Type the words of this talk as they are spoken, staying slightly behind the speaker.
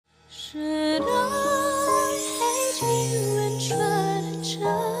you and try to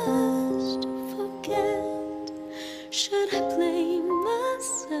just forget? Should I blame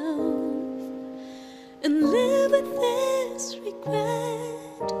myself and live with this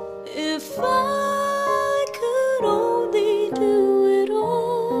regret? If I could only do it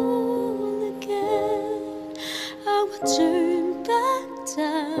all again, I would turn back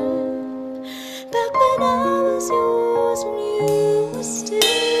time, back when I was yours and you were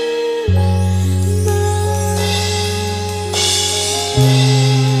still mine.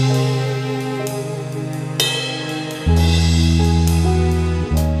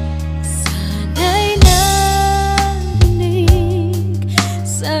 Sana'y narinig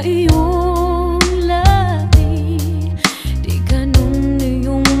sa iyong labi, di ganun na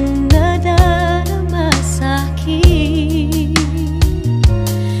iyong nadarama sa'kin.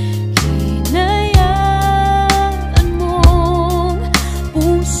 Hinayaan mong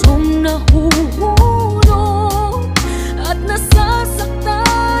pusong nahuhulog at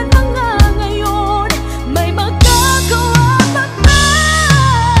nasasaktan na nga ngayon. May magagawa pa ba?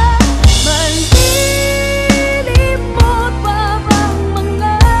 Malilimot pa bang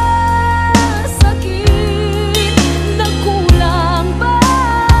mga sakit na kulang ba?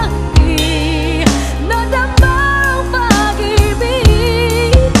 Di nadama ang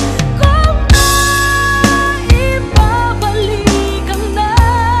pag-ibig. Kung maibabalik ang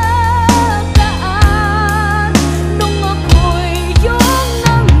nakaraan nung ako'y iyong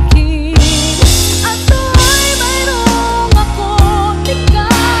nangkin, at tuloy mayroong ako,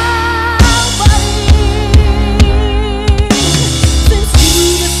 ikaw pa rin. Since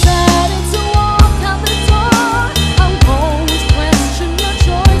you decided to walk out the door, I won't question your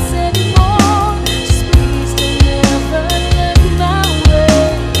choice anymore. Just please don't ever let my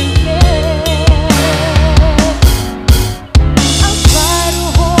way again. I'll try to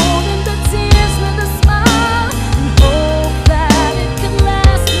hold in the tears with a smile and hope that it can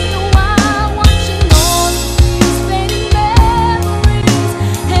last me a while. Watching all of these fading memories,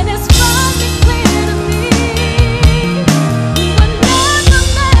 and it's finally clear to me we were never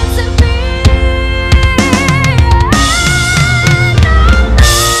meant to be.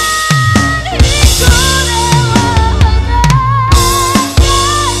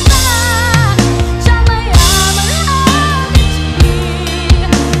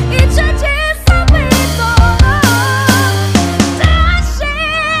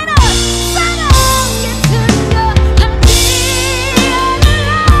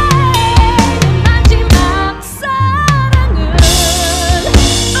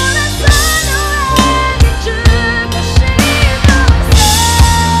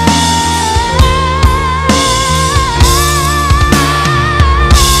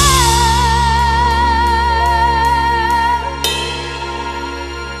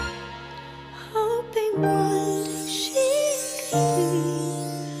 Hoping one day she could be